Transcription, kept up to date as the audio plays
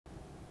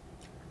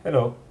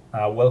Hello,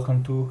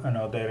 welcome to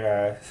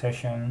another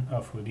session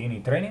of Houdini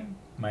training.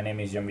 My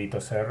name is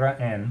Gianvito Serra,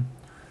 and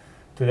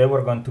today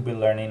we're going to be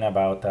learning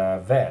about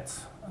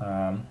VEX.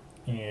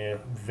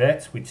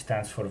 VEX, which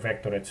stands for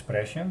Vector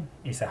Expression,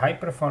 is a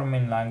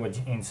high-performing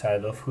language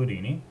inside of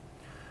Houdini,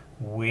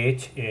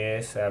 which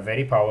is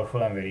very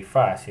powerful and very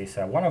fast. It's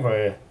one of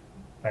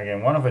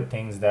the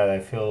things that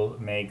I feel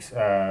makes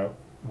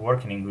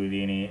working in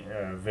Houdini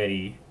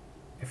very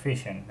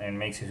efficient and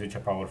makes it such a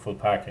powerful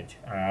package.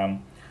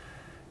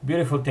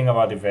 Beautiful thing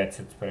about the VEX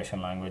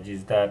expression language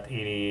is that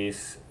it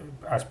is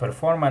as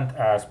performant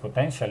as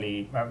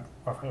potentially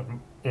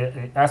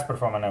as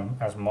performant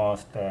as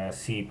most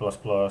C++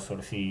 or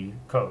C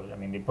code. I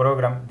mean,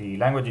 the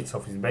language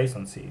itself is based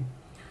on C,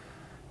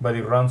 but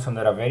it runs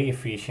under a very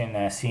efficient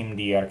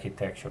SIMD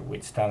architecture,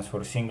 which stands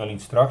for single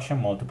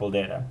instruction, multiple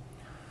data.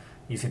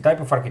 It's a type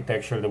of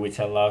architecture which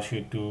allows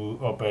you to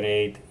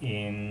operate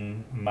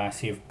in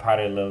massively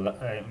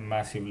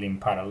in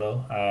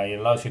parallel. It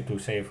allows you to,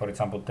 say, for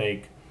example,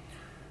 take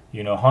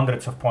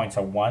hundreds of points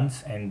at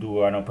once and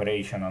do an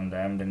operation on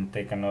them, then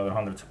take another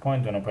hundreds of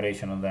points, do an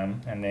operation on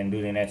them, and then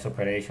do the next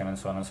operation, and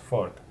so on and so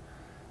forth.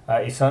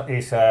 It's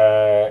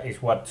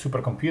what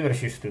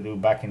supercomputers used to do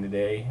back in the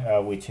day,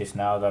 which is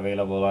now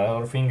available at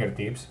our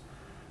fingertips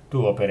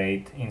to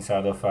operate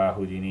inside of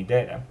Houdini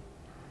data.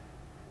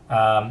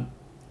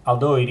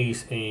 Although it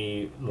is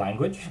a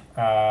language,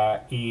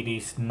 it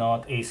is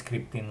not a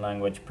scripting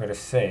language per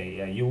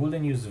se. You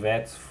wouldn't use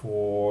VEX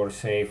for,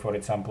 say, for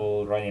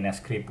example, writing a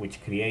script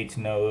which creates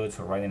nodes,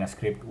 or writing a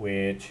script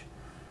which,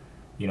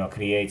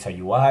 creates a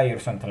UI or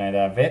something like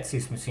that. VEX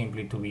is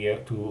simply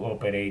to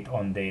operate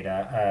on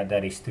data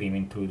that is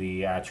streaming through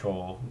the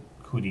actual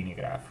Houdini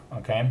graph.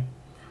 Okay.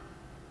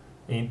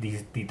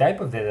 The type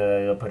of data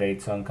that it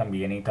operates on can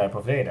be any type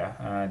of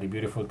data. The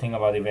beautiful thing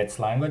about the VEX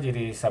language, it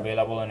is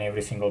available in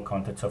every single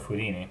context of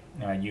Houdini.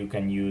 You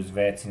can use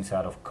VEX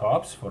inside of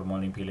COPs for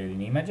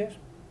manipulating images.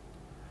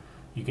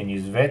 You can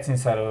use VEX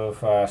inside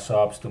of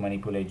SOPs to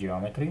manipulate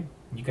geometry.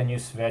 You can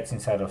use VEX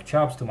inside of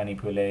CHOPs to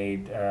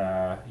manipulate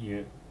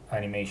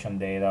animation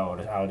data or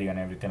audio and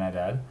everything like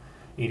that.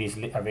 It is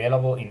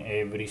available in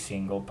every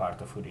single part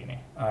of Houdini.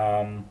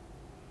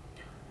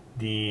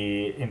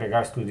 In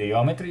regards to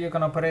geometry, you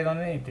can operate on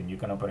anything. You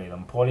can operate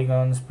on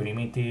polygons,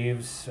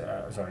 primitives,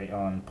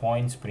 on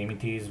points,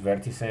 primitives,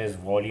 vertices,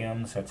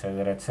 volumes,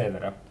 etc.,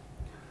 etc.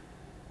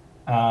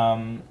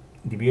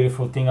 The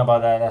beautiful thing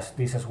about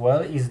this as well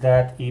is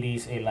that it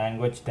is a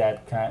language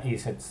that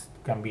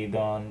can be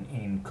done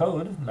in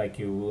code like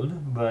you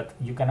would, but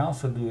you can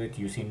also do it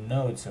using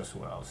nodes as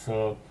well.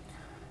 So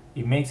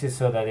it makes it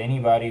so that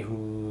anybody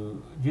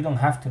you don't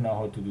have to know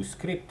how to do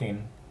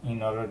scripting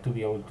in order to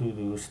be able to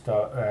do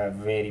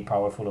very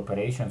powerful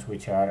operations,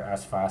 which are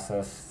as fast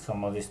as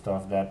some of the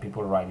stuff that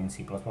people write in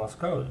C++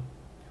 code.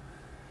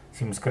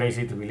 Seems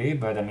crazy to believe,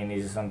 but I mean,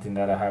 this is something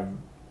that I have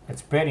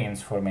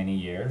experienced for many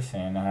years,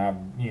 and I have,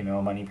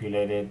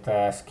 manipulated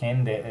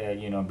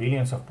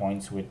billions of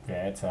points with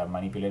that. I've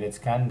manipulated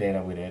scan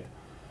data with it,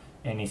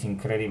 and it's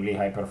incredibly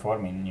high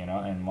performing,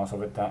 and most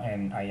of it,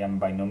 and I am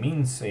by no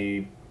means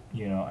a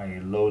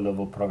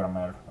low-level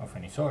programmer of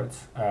any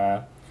sorts.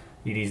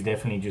 It is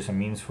definitely just a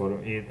means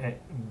for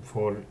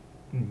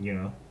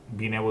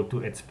being able to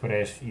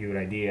express your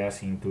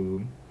ideas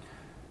into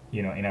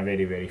in a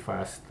very, very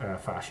fast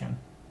fashion.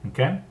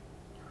 Okay,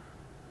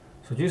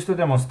 so just to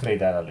demonstrate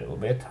that a little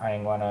bit,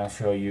 I'm gonna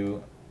show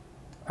you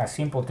a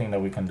simple thing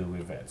that we can do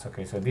with VEX.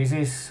 Okay, so this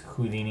is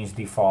Houdini's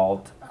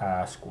default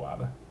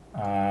squab.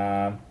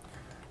 You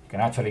can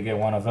actually get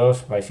one of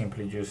those by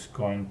simply just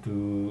going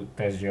to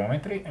test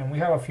geometry, and we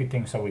have a few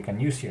things that we can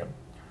use here.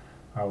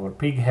 Our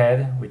pig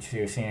head, which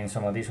you see in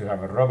some of these, we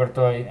have a rubber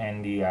toy,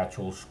 and the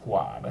actual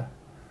squab,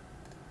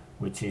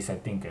 which is, I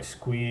think, a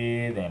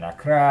squid and a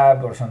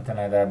crab or something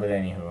like that. But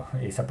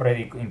anywho, it's a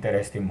pretty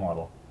interesting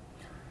model.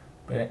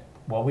 But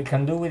what we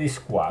can do with this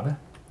squab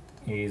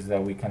is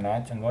that we can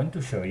I'm going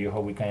to show you how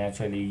we can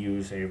actually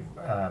use a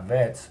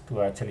VEX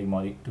to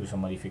actually do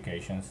some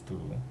modifications to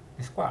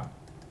the squab.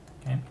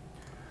 Okay.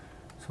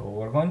 So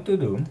what we're going to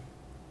do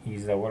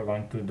is that we're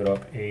going to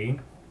drop a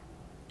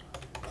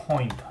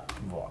point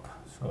VOP.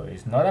 So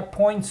it's not a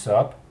point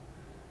sub,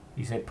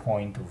 it's a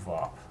point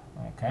VOP.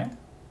 Okay.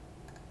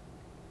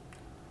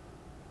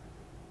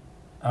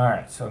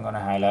 Alright, so I'm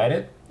gonna highlight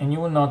it, and you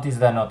will notice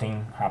that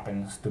nothing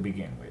happens to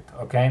begin with.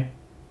 Okay.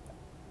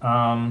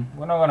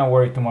 We're not gonna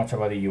worry too much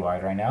about the UI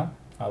right now.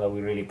 All that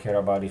we really care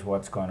about is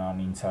what's going on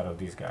inside of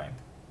this guy.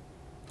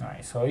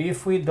 Alright, so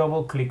if we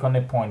double click on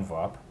the point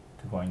VOP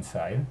to go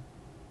inside,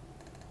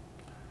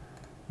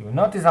 you will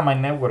notice that my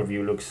network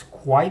view looks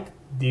quite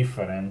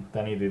different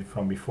than it did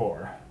from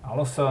before. All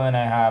of a sudden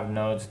I have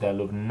nodes that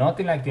look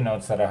nothing like the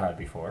nodes that I had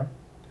before.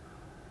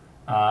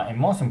 And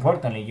most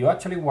importantly, you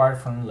actually wire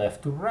from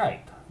left to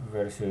right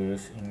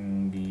versus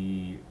in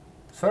the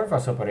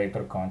surface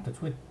operator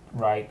context with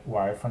right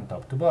wire from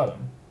top to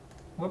bottom.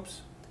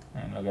 Whoops,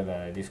 and look at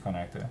that, I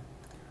disconnected.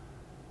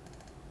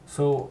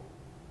 So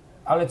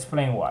I'll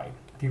explain why.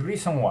 The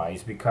reason why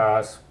is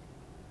because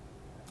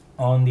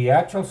on the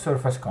actual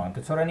surface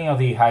contents or any of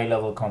the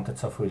high-level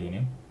contents of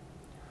Houdini,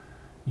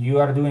 you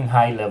are doing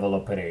high-level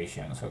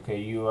operations. Okay,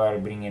 you are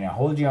bringing a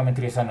whole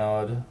geometry as a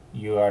node,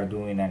 you are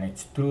doing an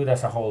extrude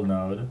as a whole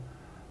node,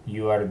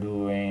 you are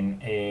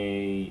doing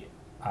a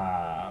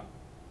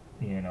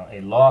a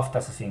loft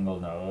as a single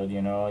node.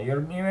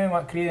 You're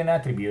even creating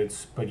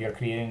attributes, but you're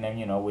creating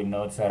them with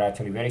nodes that are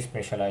actually very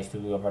specialized to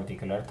do a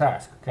particular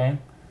task. Okay,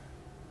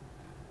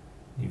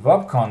 the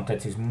VOP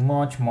context is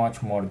much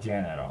more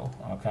general.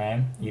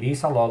 Okay, it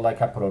is a lot like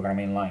a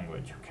programming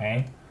language.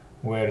 Okay,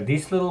 where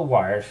these little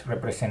wires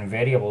represent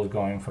variables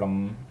going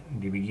from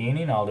the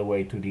beginning all the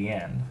way to the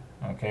end.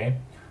 Okay,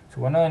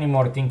 so we're not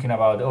anymore thinking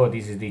about, oh,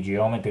 this is the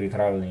geometry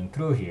traveling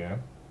through here.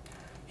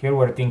 Here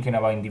we're thinking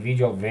about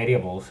individual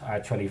variables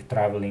actually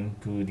traveling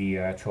to the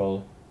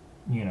actual,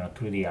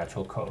 through the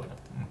actual code.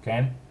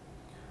 Okay.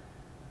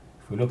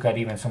 If we look at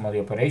even some of the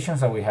operations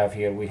that we have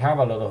here, we have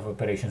a lot of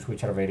operations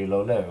which are very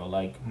low level,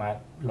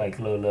 like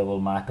low level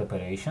math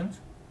operations.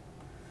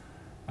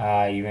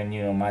 Even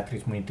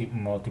matrix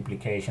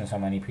multiplications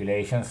and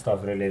manipulations,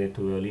 stuff related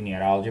to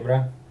linear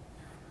algebra.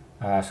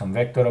 Some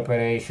vector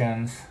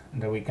operations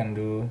that we can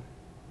do,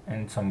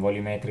 and some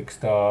volumetric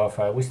stuff.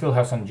 We still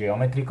have some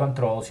geometry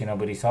controls,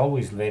 but it's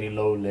always very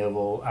low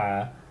level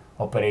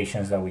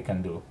operations that we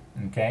can do.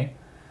 Okay,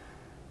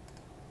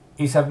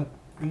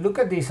 look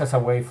at this as a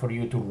way for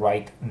you to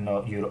write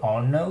your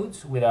own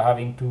nodes without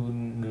having to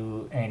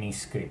do any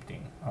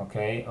scripting.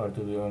 Okay, or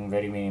to do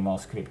very minimal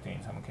scripting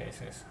in some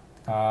cases.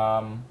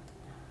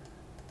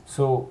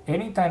 So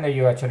anytime that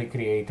you actually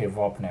create a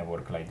VOP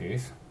network like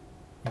this,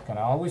 you can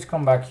always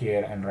come back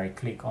here and right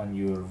click on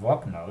your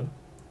VOP node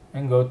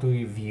and go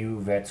to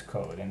view VEX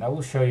code, and that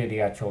will show you the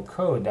actual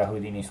code that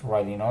Houdini is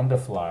writing on the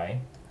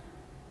fly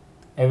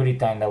every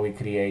time that we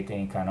create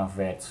any kind of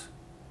VEX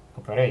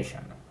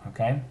operation.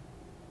 Okay,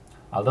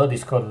 although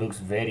this code looks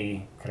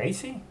very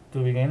crazy to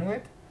begin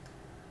with,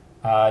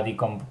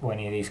 when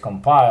it is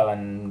compiled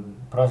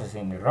and processed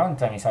in the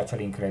runtime, it's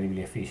actually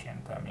incredibly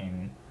efficient. I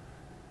mean,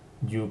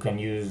 you can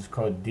use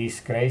code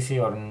this crazy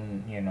or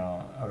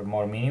or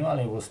more minimal,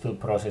 it will still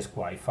process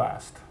quite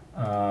fast.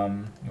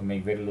 You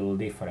make very little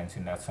difference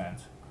in that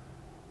sense.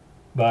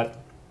 But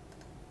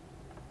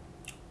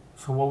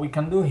so what we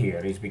can do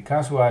here is,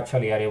 because we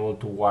actually are able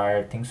to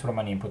wire things from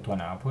an input to an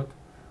output,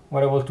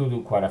 we're able to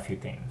do quite a few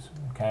things.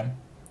 Okay,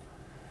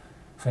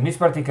 so in this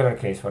particular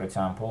case, for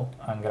example,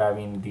 I'm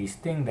grabbing this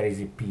thing that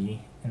is a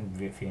P and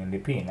filling the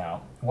P.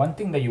 Now, one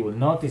thing that you will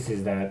notice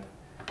is that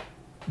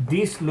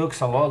this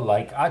looks a lot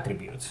like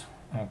attributes.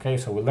 Okay,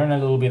 so we'll learn a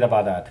little bit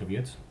about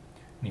attributes.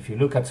 And if you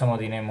look at some of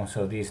the names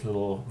of these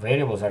little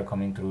variables that are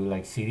coming through,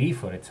 like CD,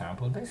 for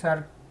example, these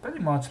are pretty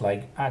much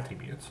like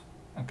attributes.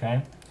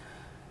 Okay,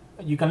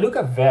 you can look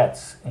at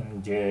VEX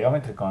in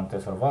geometry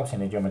context or VOPs in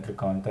the geometry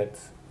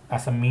context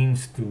as a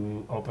means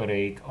to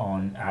operate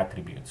on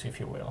attributes, if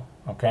you will.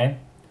 Okay,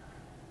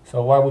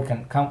 so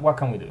what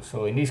can we do?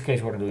 So in this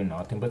case, we're doing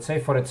nothing. But say,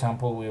 for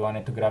example, we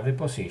wanted to grab the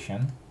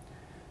position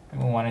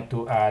and we wanted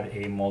to add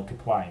a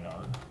multiply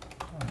node.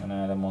 I'm going to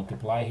add a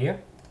multiply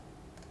here.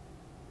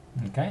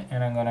 Okay,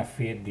 and I'm going to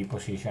feed the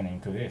position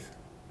into this.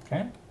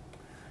 Okay,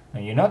 now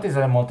you notice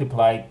that the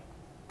multiply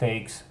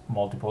takes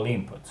multiple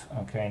inputs.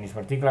 Okay, in this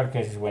particular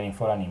case, it's waiting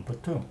for an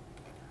input too.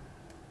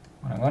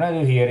 What I'm going to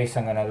do here is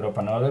I'm going to drop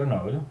another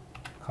node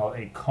called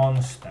a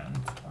constant.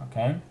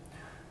 Okay,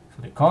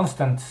 so the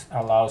constant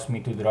allows me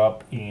to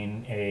drop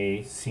in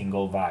a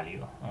single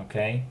value.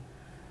 Okay,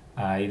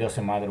 it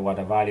doesn't matter what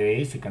the value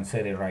is, you can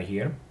set it right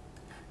here.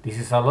 This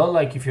is a lot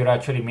like if you're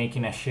actually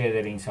making a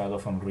shader inside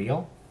of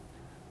Unreal,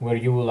 where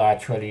you will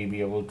actually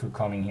be able to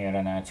come in here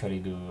and actually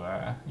do,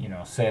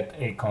 set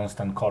a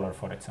constant color,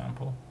 for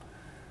example.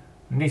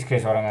 In this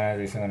case, what I'm going to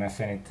do is I'm going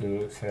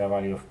to set a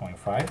value of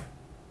 0.5,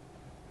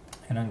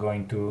 and I'm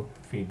going to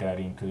feed that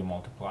into the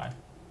multiply.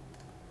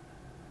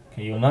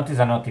 Okay, you'll notice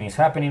that nothing is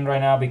happening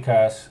right now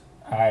because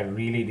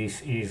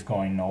this is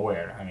going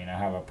nowhere. I mean, I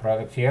have a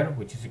product here,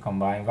 which is a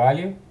combined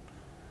value,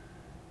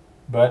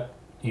 but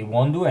it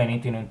won't do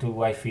anything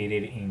until I feed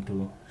it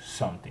into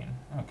something.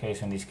 Okay,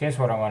 so in this case,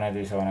 what I want to do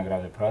is I want to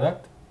grab the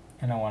product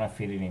and I want to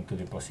feed it into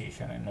the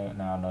position. And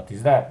now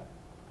notice that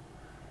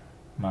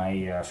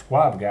my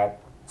squab got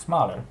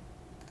smaller.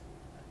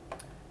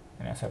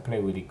 And as I play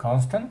with the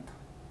constant,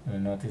 you'll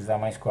notice that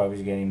my squab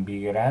is getting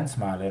bigger and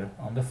smaller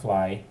on the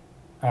fly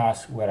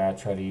as we're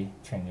actually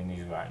changing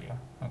this value.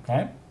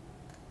 Okay,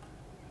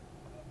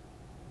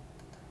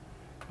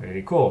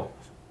 very cool.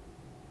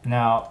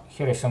 Now,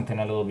 here is something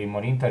a little bit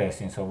more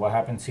interesting. So what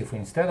happens if we,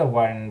 instead of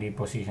wiring the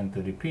position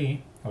to the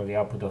P, or the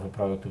output of the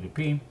product to the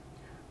P,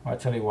 we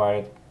actually wire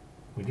it,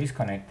 we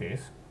disconnect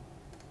this,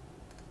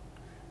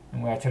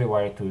 and we actually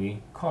wire it to the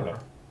color.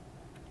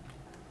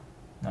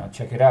 Now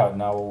check it out.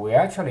 Now what we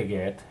actually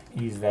get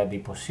is that the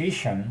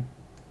position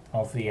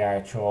of the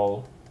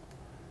actual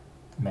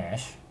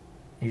mesh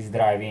is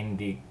driving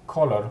the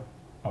color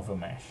of the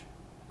mesh.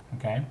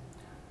 Okay,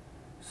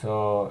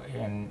 so,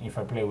 and if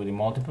I play with the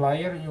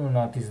multiplier, you will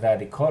notice that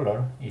the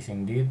color is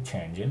indeed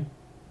changing.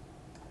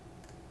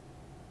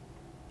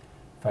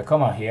 If I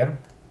come out here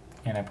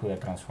and I put a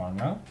transform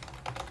node,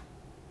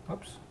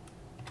 oops,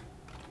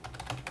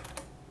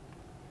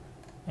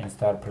 and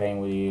start playing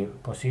with the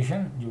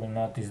position, you will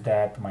notice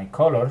that my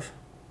colors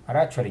are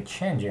actually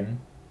changing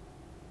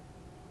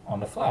on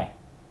the fly.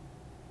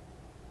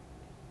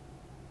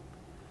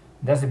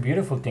 That's the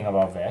beautiful thing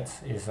about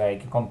VEX, is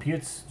like it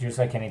computes just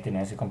like anything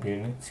else, it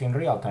computes in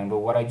real time. But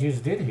what I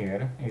just did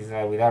here is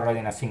that without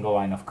writing a single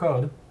line of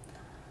code,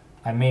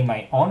 I made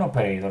my own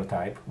operator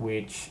type,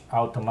 which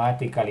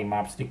automatically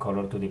maps the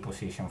color to the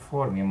position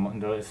for me,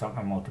 does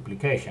a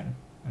multiplication,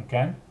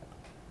 okay?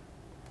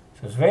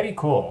 So it's very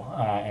cool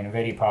and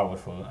very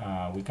powerful.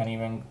 We can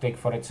even take,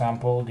 for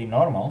example, the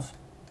normals,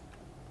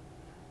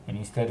 and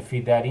instead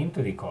feed that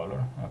into the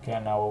color, okay?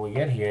 And now what we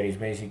get here is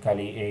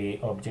basically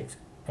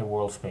a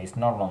world space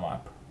normal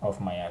map of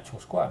my actual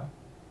squad.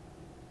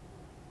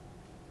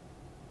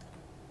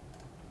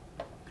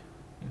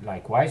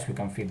 Likewise, we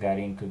can feed that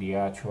into the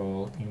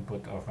actual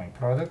input of my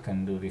product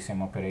and do the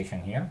same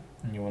operation here.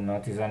 And you will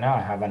notice that now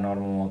I have a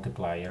normal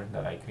multiplier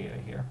that I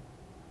created here.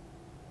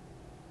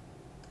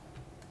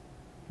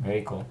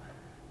 Very cool.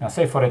 Now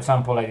say for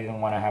example I didn't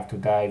want to have to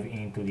dive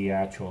into the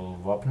actual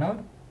VOP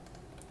node,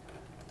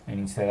 and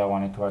instead I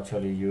wanted to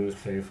actually use,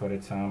 say for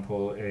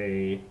example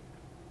I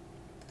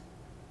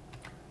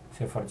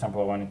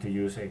wanted to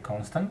use a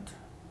constant,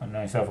 no,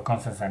 instead of a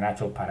constant, an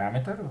actual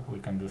parameter, we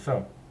can do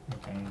so. We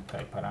can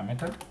type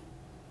parameter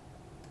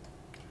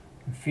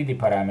and feed the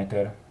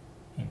parameter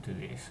into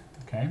this,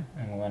 okay?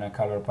 And we want to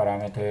color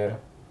parameter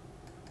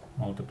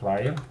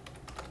multiplier,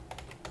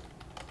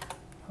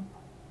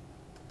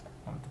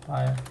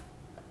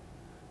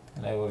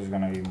 label is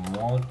going to be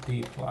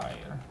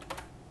multiplier.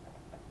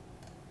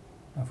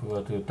 If we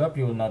go to the top,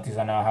 you will notice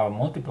I now have a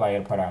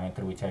multiplier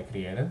parameter which I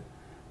created,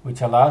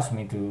 which allows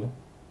me to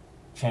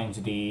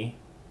change the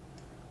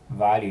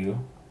value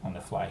on the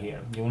fly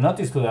here. You'll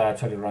notice that it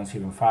actually runs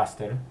even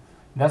faster.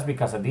 That's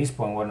because at this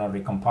point we're not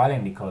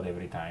recompiling the code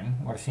every time.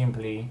 We're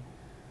simply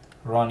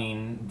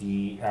running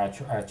the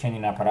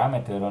changing a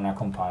parameter on a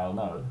compile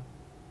node.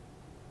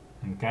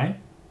 Okay?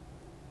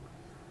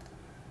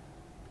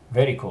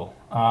 Very cool.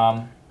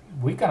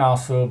 We can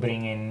also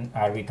bring in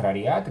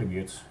arbitrary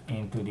attributes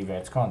into the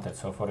VEX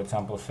context. So for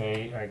example,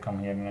 say I come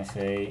here and I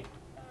say,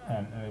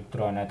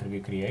 throw an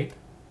attribute create.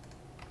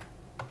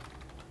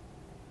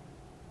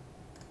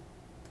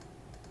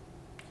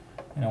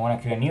 And I want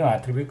to create a new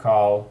attribute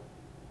called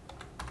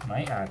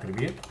my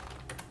attribute.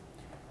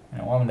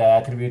 And I want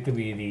that attribute to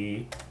be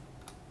the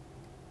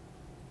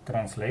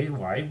translate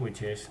y,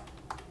 which is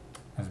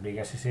as big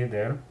as you see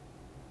there,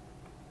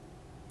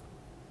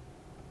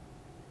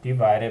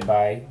 divided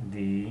by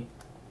the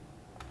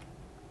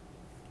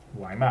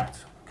y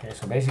max. Okay,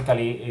 so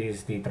basically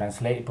is the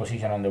translate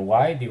position on the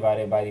y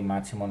divided by the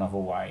maximum of a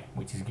y,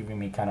 which is giving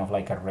me kind of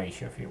like a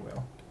ratio, if you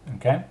will.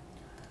 Okay,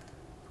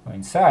 go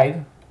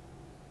inside.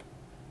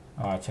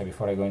 Oh, actually,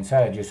 before I go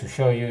inside, just to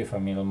show you, if I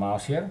middle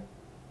mouse here,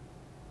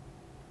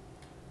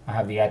 I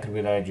have the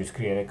attribute that I just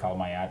created called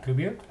my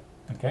attribute.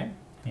 Okay,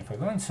 if I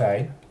go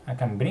inside, I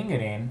can bring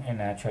it in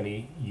and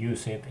actually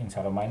use it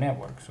inside of my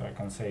network. So I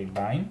can say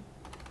bind,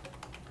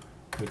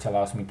 which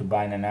allows me to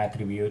bind an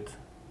attribute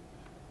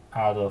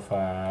out of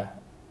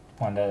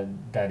one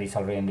that is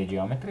already in the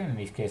geometry. In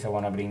this case, I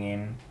want to bring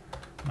in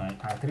my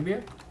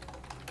attribute.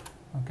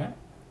 Okay,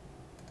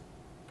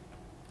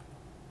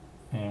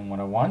 and what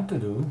I want to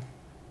do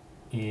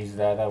is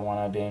that I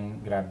want to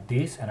then grab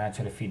this and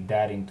actually feed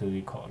that into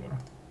the color.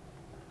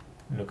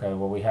 Look at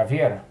what we have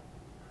here.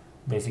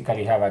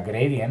 Basically have a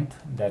gradient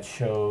that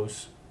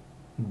shows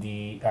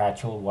the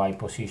actual y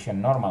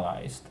position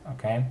normalized,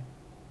 okay?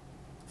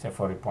 Except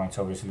for the points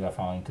obviously that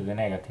fall into the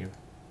negative.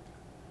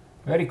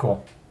 Very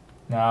cool.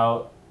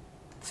 Now,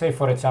 say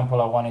for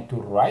example I wanted to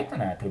write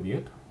an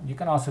attribute. You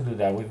can also do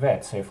that with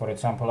VEX. Say for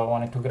example I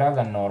wanted to grab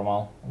the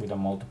normal with a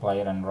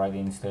multiplier and write it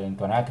instead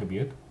into an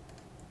attribute.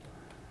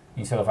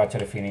 Instead of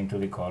actually feeding into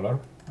the color,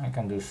 I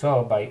can do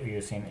so by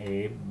using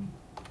a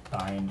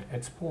bind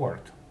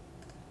export.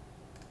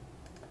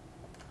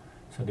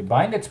 So the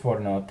bind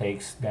export node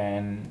takes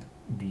then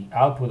the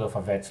output of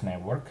a VEX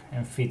network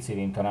and feeds it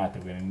into an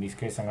attribute. In this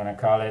case, I'm going to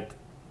call it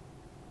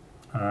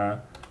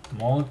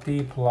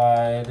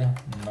multiplied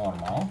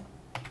normal.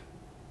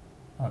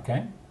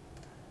 Okay,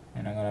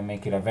 and I'm going to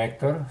make it a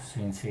vector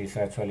since it's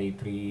actually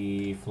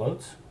 3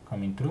 floats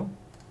coming through.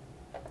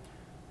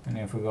 And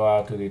if we go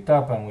out to the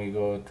top and we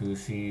go to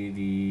see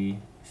the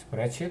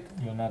spreadsheet,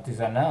 you'll notice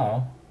that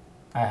now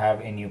I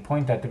have a new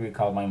point attribute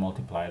called my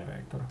multiplied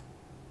vector,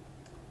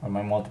 or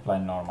my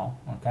multiplied normal,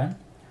 okay?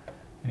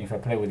 And if I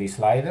play with the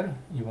slider,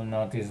 you will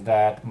notice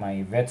that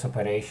my VEX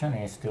operation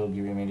is still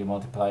giving me the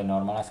multiplied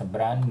normal as a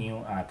brand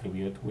new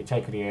attribute, which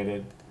I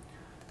created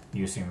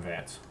using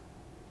VEX,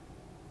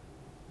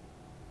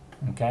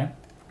 okay?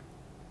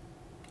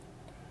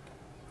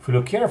 If you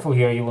look careful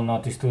here, you will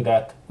notice too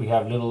that we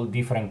have little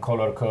different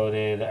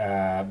color-coded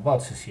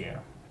boxes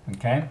here,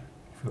 okay?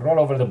 If you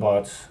roll over the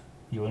box,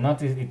 you will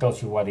notice it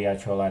tells you what the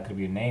actual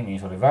attribute name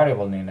is, or the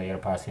variable name that you're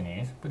passing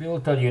is, but it will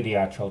tell you the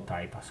actual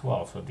type as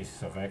well. So this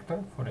is a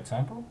vector, for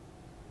example.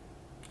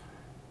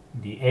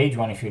 The age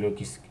one, if you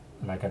look, is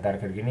like a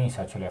darker green, is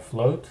actually a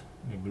float.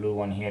 The blue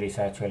one here is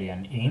actually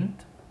an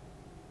int.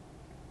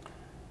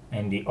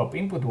 And the op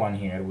input one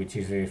here, which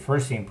is the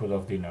first input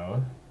of the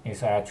node,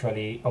 is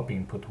actually op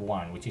input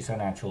 1, which is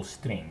an actual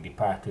string, the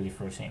path to the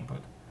first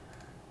input.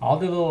 All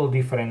the little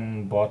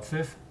different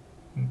boxes,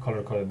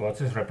 color-coded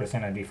boxes,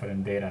 represent a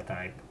different data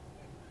type.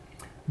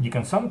 You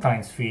can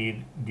sometimes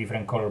feed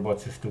different color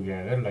boxes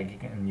together, like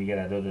you get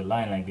a dotted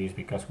line like this,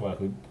 because what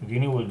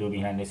Houdini will do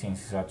behind the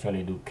scenes is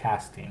actually do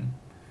casting.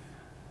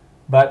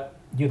 But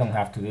you don't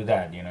have to do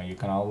that, you know, you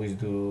can always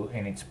do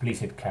an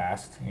explicit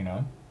cast, you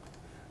know.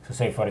 So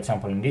say, for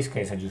example, in this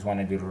case, I just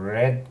wanted the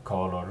red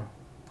color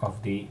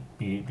of the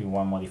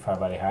one modified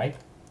by the height.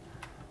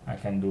 I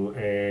can do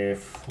a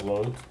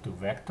float to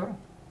vector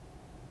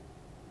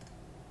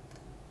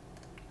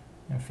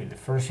and feed the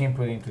first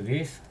input into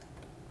this,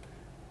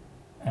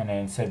 and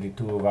then set the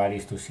two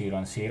values to 0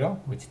 and 0,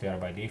 which they are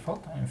by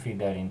default, and feed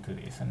that into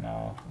this, and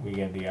now we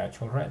get the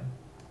actual red.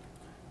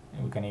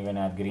 And we can even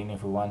add green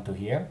if we want to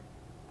here.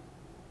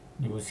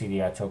 You will see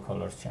the actual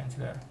colors change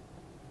there.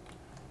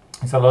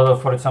 It's a lot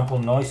of, for example,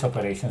 noise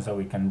operations that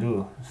we can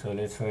do. So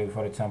let's say,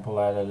 for example,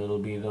 add a little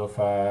bit of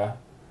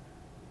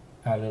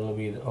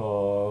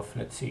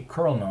let's see,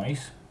 curl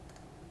noise,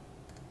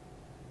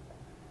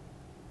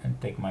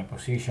 and take my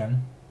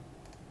position,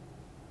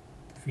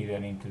 feed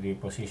that into the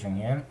position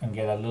here, and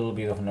get a little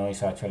bit of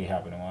noise actually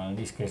happening. Well, in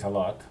this case, a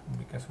lot,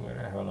 because we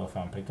have a lot of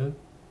amplitude.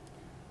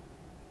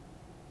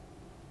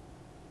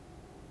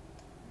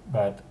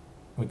 But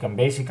we can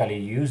basically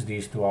use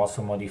this to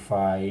also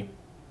modify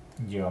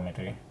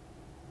geometry,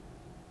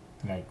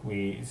 like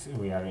we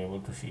are able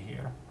to see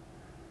here.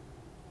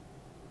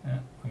 Yeah,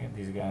 okay,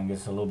 this guy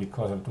gets a little bit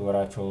closer to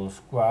our actual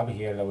squab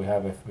here that we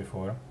have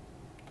before.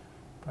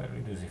 But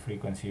reduce the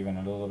frequency even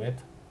a little bit.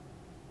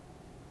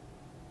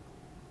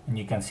 And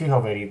you can see how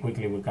very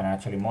quickly we can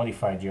actually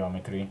modify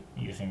geometry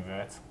using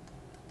VEX.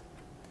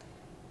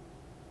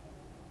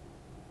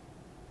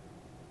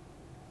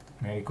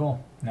 Very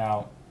cool.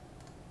 Now,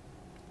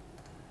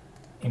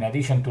 in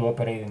addition to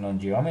operating on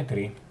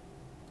geometry,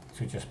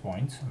 such as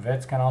points,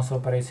 VEX can also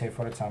operate, say,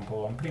 for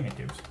example, on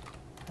primitives.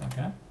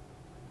 Okay.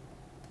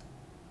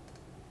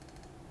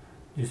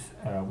 Just,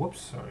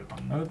 whoops, sorry,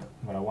 one node.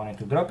 What I wanted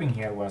to drop in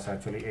here was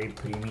actually a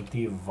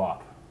primitive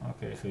VOP.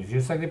 Okay, so it's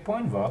just like the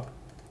point VOP,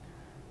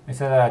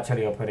 except that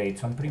actually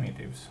operates on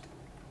primitives.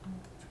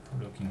 So if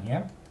we're looking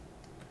here,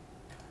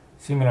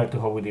 similar to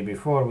how we did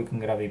before, we can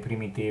grab a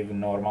primitive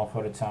normal,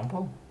 for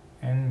example,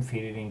 and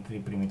feed it into the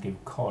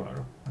primitive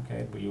color.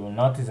 Okay, but you will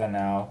notice that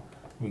now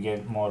we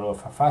get more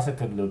of a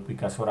faceted look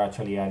because we're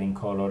actually adding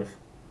colors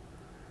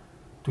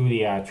to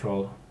the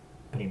actual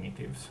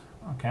primitives.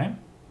 Okay.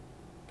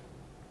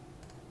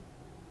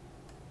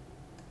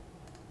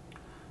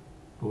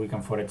 But we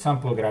can, for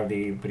example, grab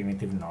the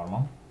primitive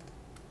normal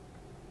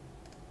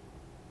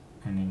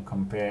and then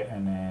compare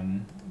and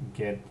then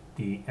get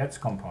the edge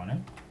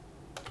component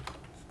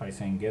by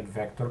saying get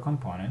vector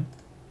component,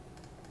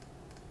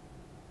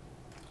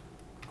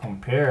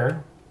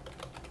 compare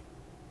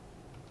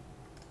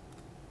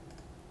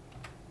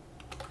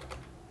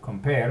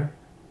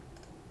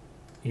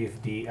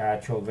if the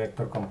actual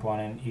vector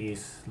component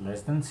is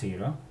less than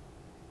 0.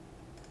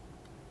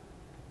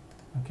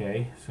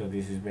 Okay, so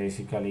this is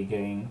basically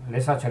getting,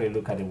 let's actually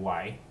look at the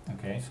y.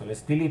 Okay, so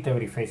let's delete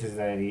every face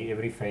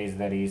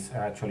that is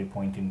actually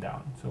pointing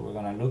down. So we're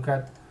going to look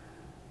at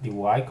the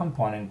y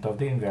component of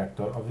the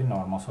vector of the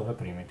normals of the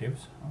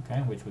primitives,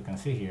 okay, which we can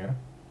see here.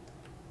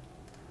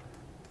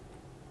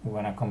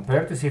 We're going to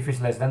compare to see if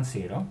it's less than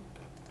 0,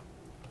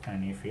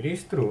 and if it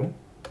is true,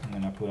 I'm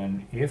going to put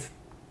an if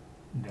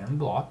then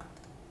block,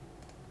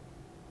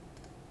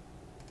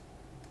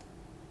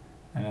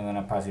 and I'm going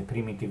to pass a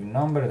primitive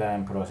number that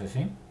I'm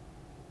processing.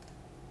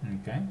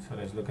 Okay, so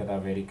let's look at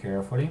that very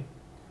carefully.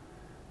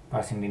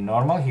 Passing the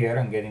normal here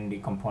and getting the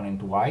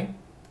component y,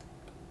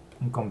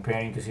 and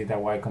comparing to see that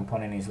y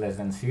component is less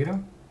than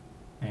 0,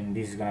 and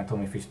this is going to tell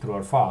me if it's true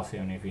or false.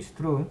 And if it's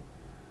true,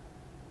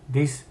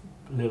 this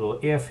little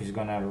if is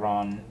going to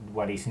run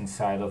what is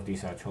inside of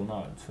this actual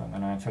node. So I'm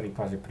going to actually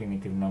pass a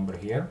primitive number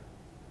here,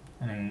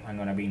 and I'm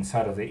going to be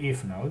inside of the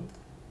if node,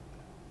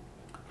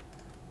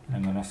 and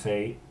I'm going to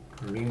say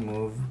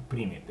remove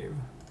primitive.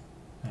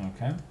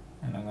 Okay,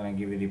 and I'm going to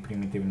give you the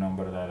primitive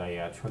number that I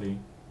actually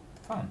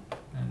found,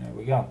 and there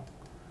we go.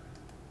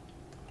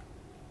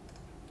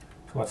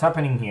 So what's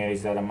happening here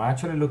is that I'm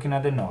actually looking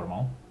at the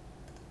normal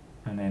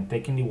and then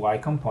taking the y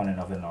component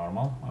of the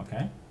normal,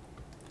 okay,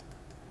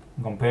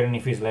 comparing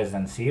if it's less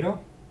than 0,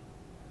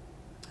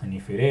 and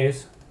if it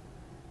is,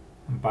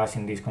 I'm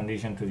passing this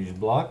condition to this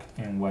block,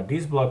 and what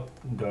this block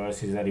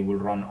does is that it will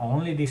run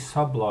only this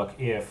sub-block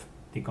if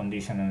the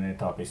condition on the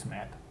top is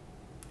met.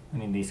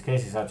 And in this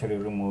case, it's actually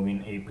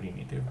removing a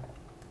primitive.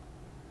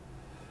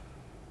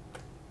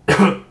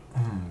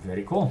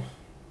 Very cool.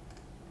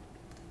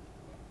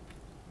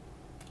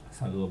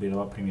 So a little bit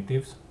about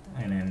primitives.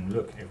 And then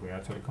look, if we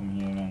actually come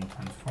here and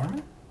transform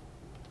it.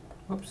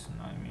 Oops,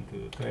 no, I mean to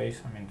do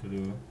trace, I mean to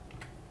do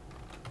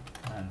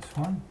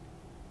transform.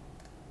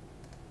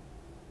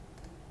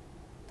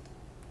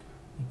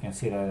 can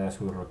see that as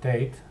we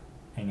rotate,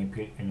 any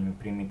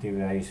primitive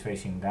that is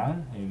facing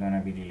down is going to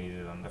be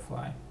deleted on the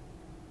fly.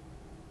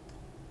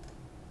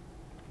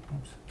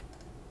 Oops.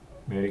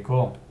 Very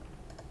cool.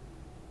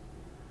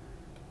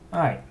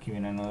 Alright,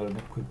 giving another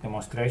quick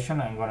demonstration,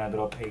 I'm going to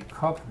drop a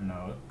cup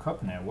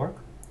network,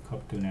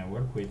 cup2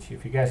 network, which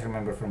if you guys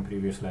remember from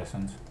previous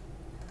lessons,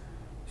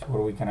 is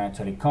where we can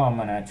actually come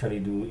and actually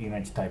do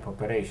image type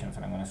operations.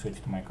 And I'm going to switch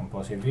to my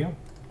composite view,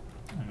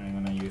 and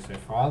I'm going to use a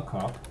file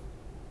cup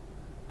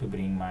to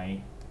bring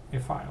my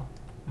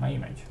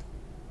image.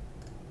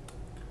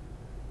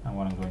 And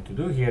what I'm going to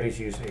do here is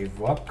use a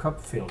VOP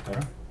cup filter,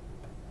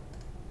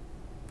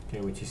 okay,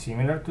 which is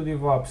similar to the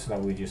VOPs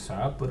that we just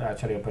saw, but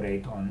actually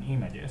operate on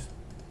images.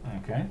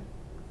 Okay,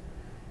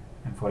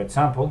 and for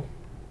example,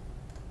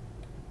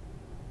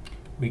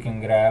 we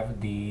can grab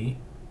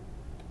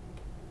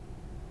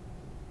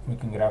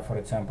for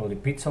example the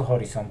pixel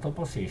horizontal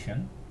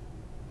position.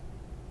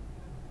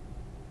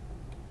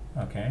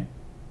 Okay,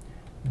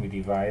 we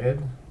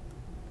divided.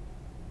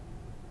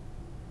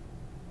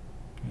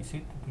 You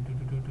see,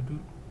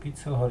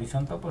 pixel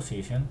horizontal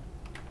position,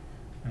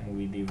 and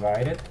we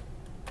divide it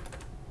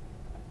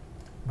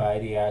by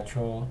the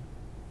actual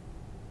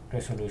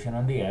resolution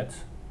on the edge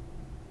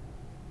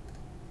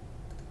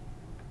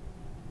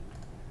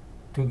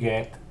to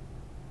get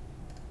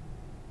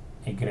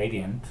a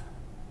gradient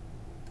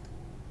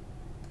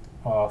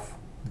of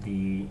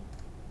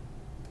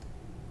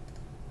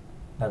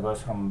that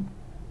goes from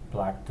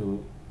black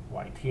to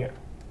white here,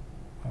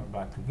 or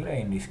black to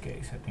gray in this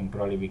case. I think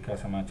probably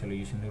because I'm actually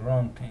using the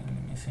wrong thing.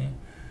 Let me see.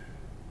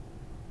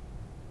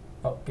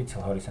 Oh,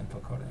 pixel horizontal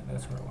coordinate,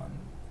 that's what I want.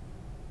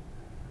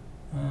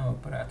 Oh,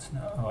 perhaps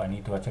no. Oh, I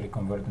need to actually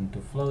convert them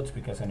to floats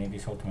because I need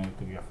this ultimately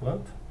to be a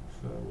float.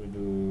 So we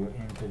do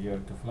integer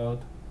to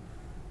float.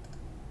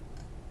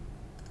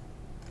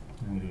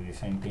 And we do the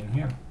same thing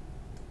here.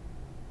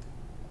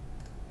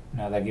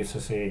 Now that gives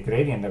us a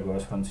gradient that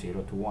goes from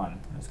 0 to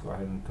 1. Let's go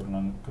ahead and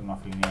turn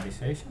off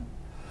linearization.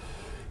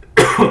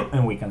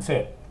 And we can see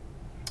it.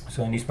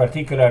 So in this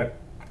particular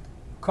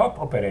cup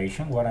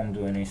operation, what I'm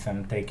doing is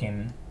I'm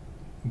taking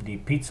the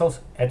pixel's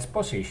edge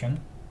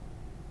position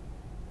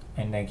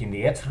and taking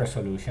the edge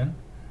resolution,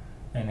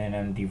 and then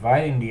I'm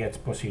dividing the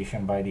edge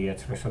position by the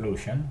edge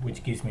resolution,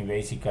 which gives me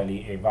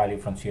basically a value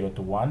from 0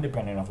 to 1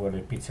 depending on where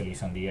the pixel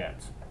is on the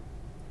edge.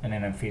 And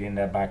then I'm feeding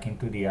that back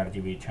into the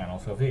RGB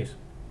channels of this.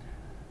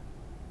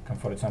 I can,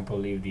 for example,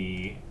 leave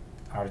the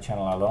R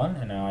channel alone,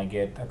 and now I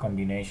get a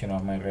combination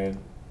of my red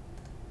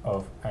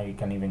I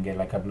can even get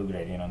like a blue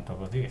gradient on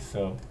top of this.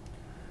 So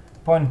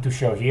point to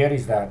show here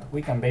is that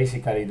we can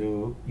basically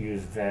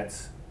use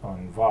VEX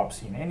on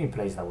VOPs in any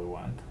place that we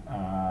want.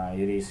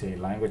 It is a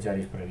language that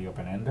is pretty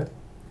open-ended.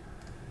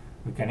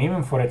 We can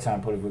even, for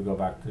example, if we go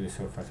back to the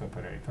surface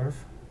operators,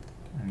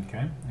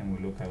 okay, and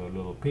we look at a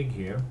little pig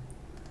here,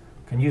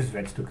 can use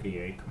VEX to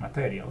create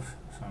materials.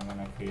 So I'm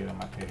going to create a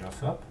material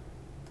sub.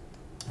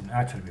 And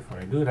actually, before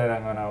I do that,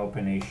 I'm going to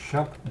open a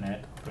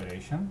shopnet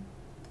operation.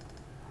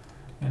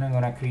 And I'm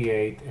going to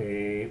create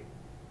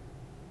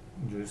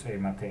use a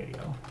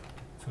material.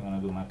 So I'm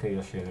going to do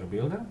material shader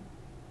builder.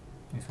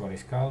 This is what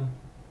it's called.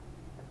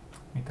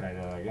 Let me try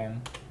that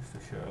again, just to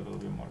show a little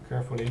bit more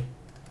carefully.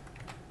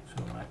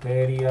 So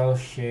material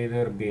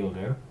shader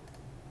builder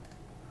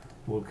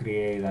will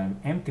create an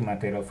empty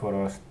material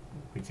for us,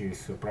 which is,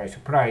 surprise,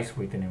 surprise,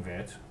 written in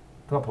VEX,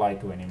 to apply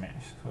to any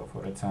mesh. So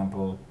for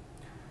example,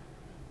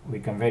 we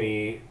can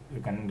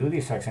do the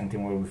exact same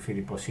thing where we feed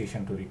the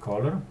position to the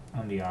color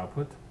on the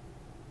output.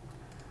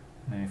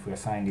 And if we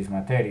assign this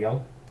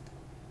material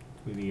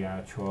to the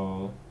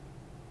actual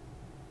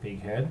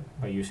pig head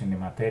by using the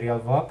material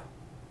VOP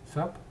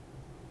sub.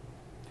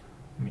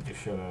 Let me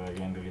just show that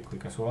again really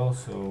quick as well.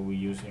 So we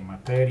use a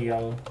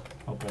material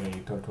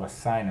operator to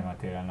assign a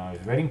material. Now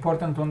it's very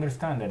important to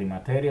understand that the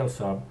material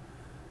sub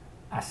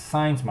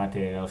assigns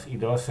materials. It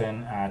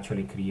doesn't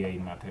actually create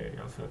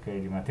materials. Okay,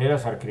 the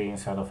materials are created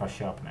inside of a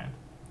shopnet.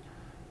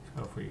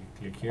 So if we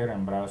click here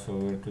and browse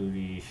over to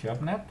the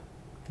shopnet,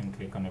 you can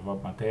click on the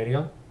VOP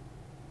material.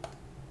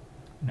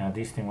 Now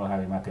this thing will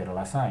have a material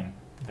assigned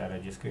that I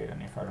just created.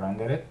 And if I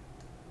render it,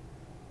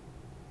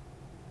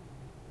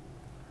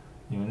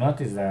 you'll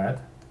notice that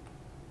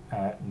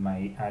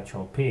my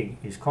actual pig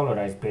is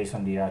colorized based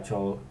on the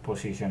actual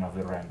position of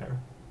the render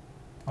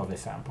of the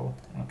sample.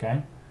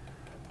 Okay,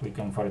 we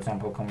can, for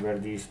example,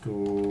 convert these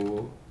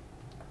to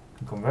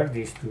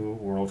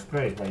world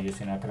space by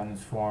using a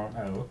transform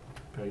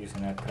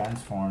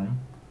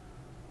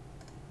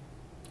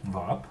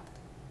VOP,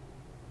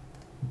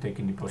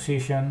 taking the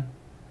position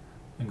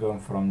and going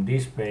from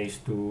this space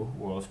to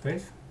world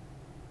space,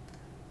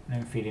 and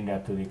then feeding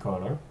that to the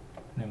color.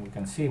 And then we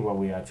can see what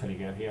we actually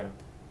get here.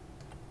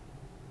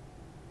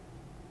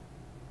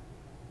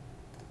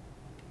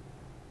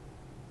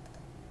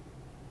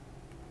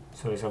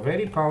 So it's a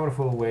very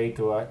powerful way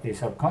to,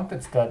 it's a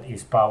context that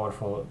is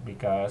powerful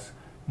because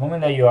the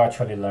moment that you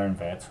actually learn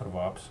VEX or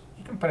VOPs,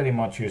 you can pretty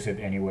much use it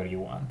anywhere you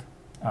want.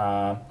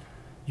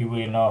 You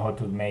will know how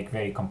to make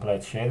very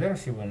complex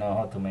shaders, you will know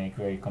how to make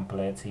very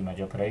complex image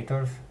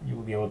operators, you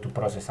will be able to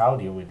process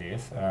audio with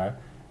this,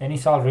 and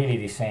it's all really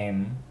the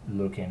same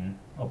looking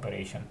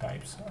operation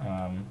types.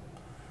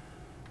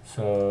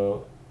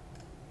 So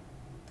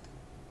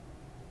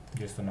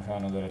just to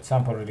have another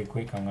example really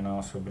quick, I'm going to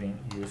also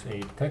use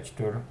a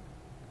texture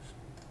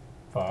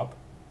VOP,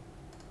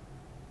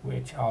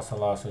 which also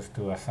allows us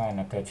to assign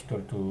a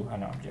texture to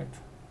an object.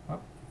 Oh,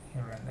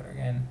 here render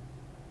again.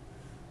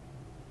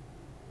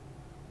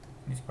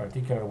 This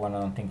particular one I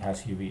don't think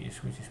has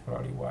UVs, which is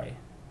probably why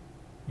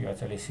you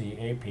actually see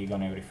a pig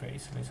on every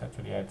face. Let's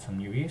actually add some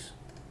UVs.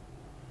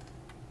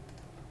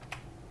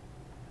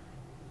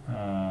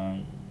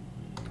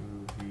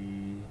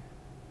 UV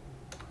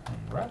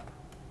and wrap.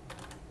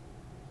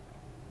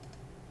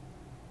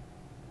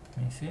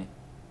 Let me see.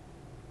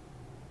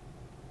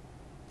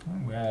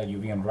 We add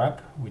UV and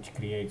wrap, which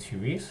creates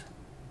UVs.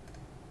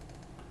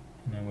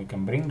 And then we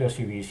can bring those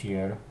UVs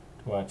here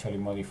to actually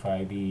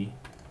modify the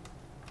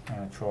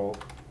actual,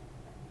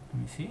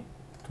 let me see,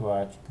 to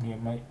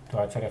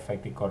actually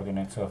affect the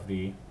coordinates of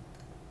the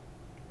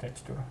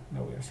texture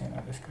that we are seeing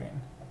on the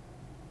screen.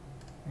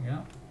 There we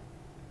go.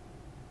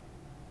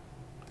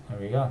 There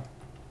we go.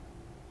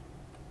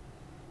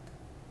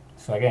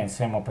 So again,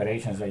 same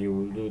operations that you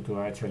will do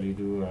to actually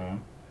do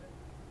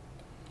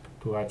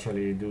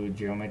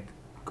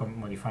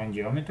modifying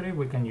geometry,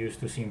 we can use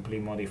to simply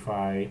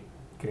modify,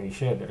 create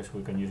shaders.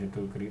 We can use it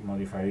to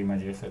modify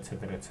images,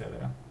 etc.,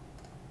 etc.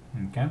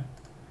 Okay.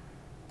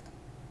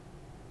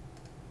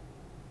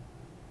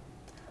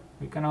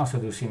 We can also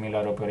do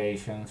similar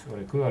operations or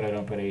equivalent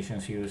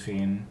operations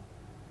using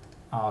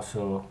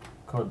also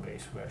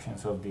code-based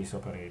versions of these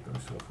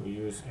operators. So if we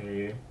use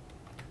a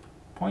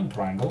point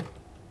triangle,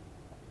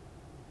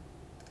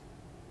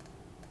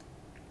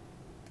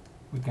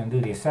 we can do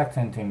the exact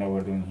same thing that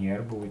we're doing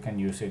here, but we can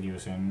use it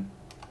using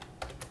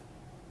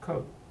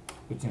code,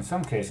 which in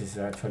some cases is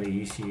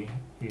actually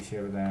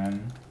easier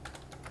than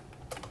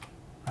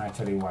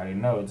actually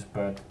wiring nodes,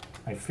 but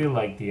I feel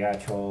like the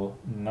actual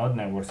node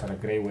networks are a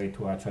great way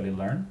to actually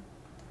learn.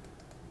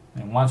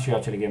 And once you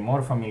actually get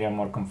more familiar,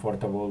 more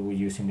comfortable with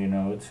using the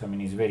nodes, I mean,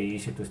 it's very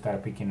easy to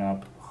start picking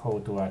up how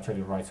to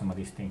actually write some of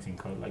these things in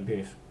code like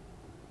this.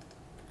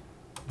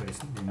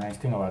 The nice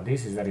thing about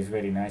this is that it's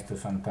very nice to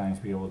sometimes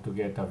be able to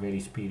get a very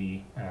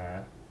speedy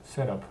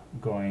setup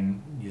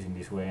going using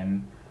this way.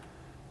 And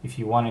if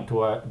you wanted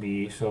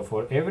to so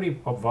for every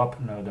VOP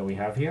node that we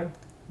have here,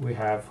 we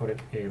have for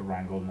it a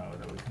wrangle node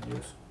that we can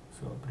use.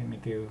 So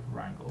primitive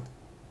wrangle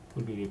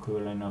will be the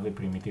equivalent of a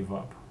primitive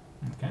VOP.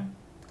 Okay,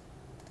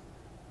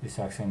 the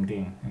exact same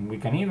thing. And we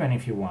can even,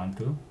 if you want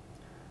to,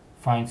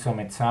 find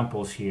some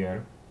examples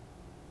here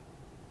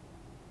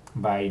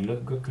by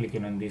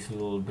clicking on this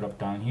little drop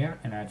down here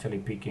and actually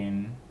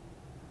picking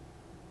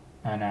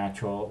an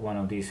actual one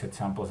of these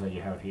examples that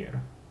you have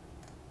here,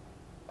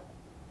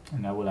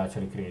 and that will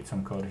actually create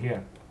some code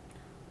here.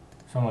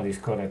 Some of this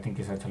code I think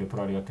is actually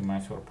probably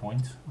optimized for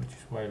points, which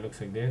is why it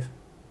looks like this.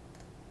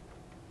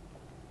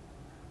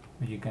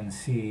 But you can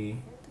see,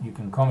 you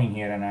can come in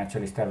here and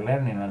actually start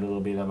learning a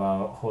little bit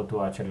about how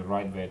to actually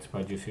write VEX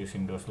by just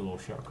using those little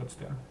shortcuts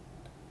there.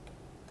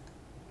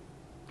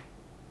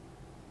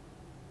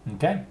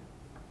 Okay,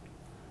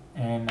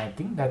 and I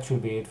think that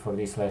should be it for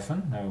this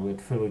lesson. We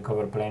feel we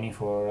covered plenty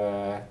for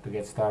to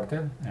get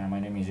started. My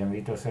name is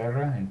Gianvito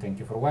Serra, and thank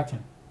you for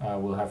watching.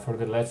 We'll have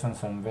further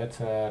lessons on VEX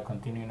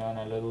continuing on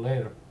a little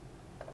later.